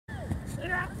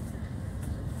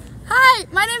Hi,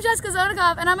 my name is Jessica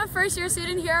Zodicoff, and I'm a first-year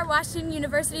student here at Washington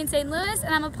University in St. Louis,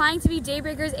 and I'm applying to be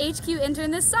Daybreaker's HQ intern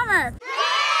this summer.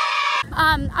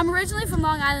 I'm originally from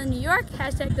Long Island, New York,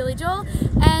 #BillyJoel,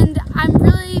 and I'm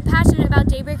really passionate about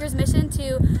Daybreaker's mission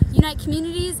to unite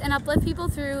communities and uplift people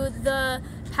through the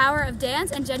power of dance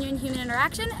and genuine human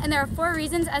interaction, and there are 4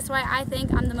 reasons as to why I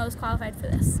think I'm the most qualified for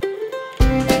this. Je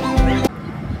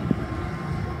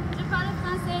parle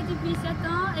français depuis 7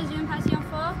 ans et j'ai une passion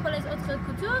forte pour les autres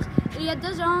cultures. Il y a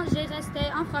 2 ans, j'ai resté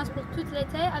en France pour tout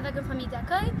l'été avec une famille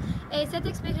d'accueil et cette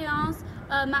expérience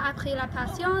m'a appris la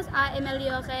patience, a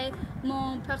amélioré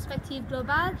mon perspective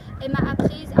globale et m'a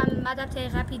appris à m'adapter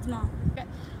rapidement.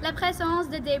 La présence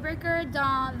de Daybreaker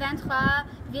dans 23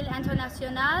 villes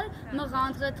internationales me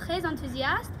rend très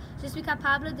enthousiaste. Je suis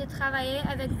capable de travailler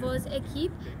avec vos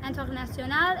équipes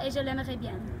internationales et je l'aimerais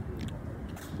bien.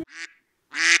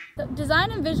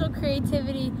 Design and visual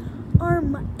creativity are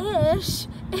my ish.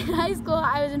 In high school,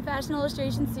 I was in fashion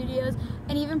illustration studios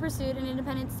and even pursued an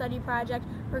independent study project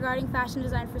regarding fashion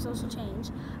design for social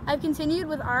change. I've continued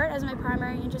with art as my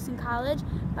primary interest in college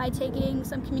by taking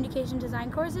some communication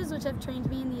design courses, which have trained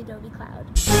me in the Adobe Cloud.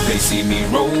 They see me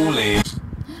rolling.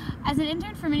 As an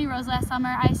intern for Mini Rose last summer,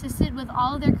 I assisted with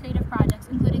all of their creative projects,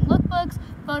 including lookbooks,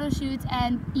 photo shoots,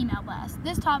 and email blasts.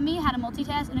 This taught me how to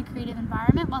multitask in a creative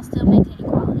environment while still maintaining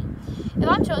quality. If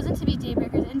I'm chosen to be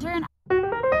Daybreaker's intern,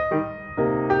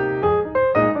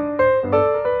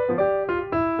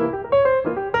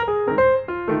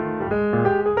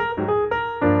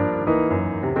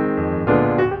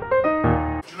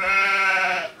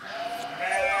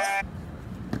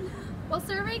 while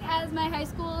serving as my high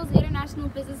school's International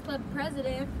Business Club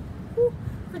president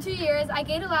for 2 years, I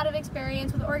gained a lot of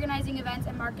experience with organizing events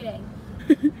and marketing.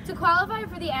 To qualify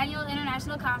for the annual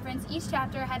international conference, each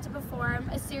chapter had to perform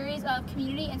a series of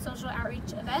community and social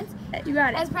outreach events. You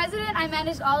got it. As president, I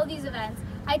managed all of these events.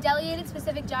 I delegated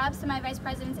specific jobs to my vice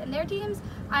presidents and their teams.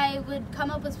 I would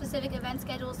come up with specific event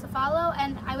schedules to follow,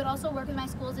 and I would also work with my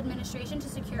school's administration to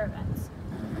secure events.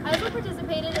 I also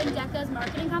participated in DECA's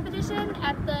marketing competition.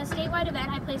 At the statewide event,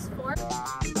 I placed 4th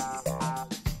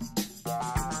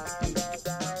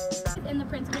in the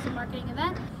Principles of Marketing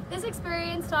event. This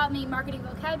experience taught me marketing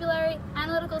vocabulary,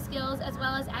 analytical skills, as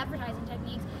well as advertising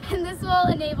techniques, and this will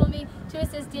enable me to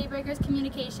assist Daybreaker's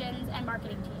communications and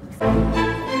marketing teams.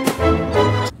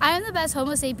 I am the best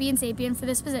Homo sapien for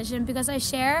this position because I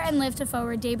share and live to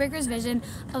forward Daybreaker's vision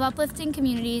of uplifting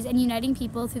communities and uniting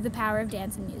people through the power of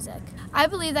dance and music. I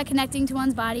believe that connecting to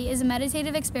one's body is a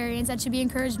meditative experience that should be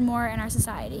encouraged more in our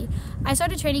society. I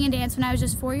started training in dance when I was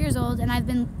just 4 years old, and I've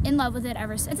been in love with it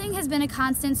ever since. Dancing has been a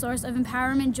constant source of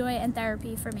empowerment, joy, and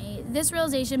therapy for me. This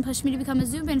realization pushed me to become a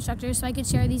Zumba instructor so I could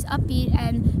share these upbeat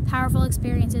and powerful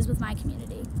experiences with my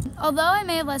community. Although I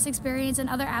may have less experience than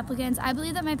other applicants, I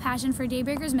believe that my passion for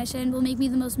Daybreaker's mission will make me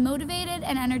the most motivated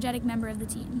and energetic member of the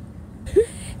team.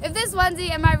 If this onesie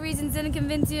and my reasons didn't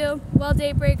convince you, well,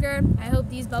 Daybreaker, I hope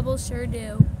these bubbles sure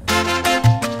do.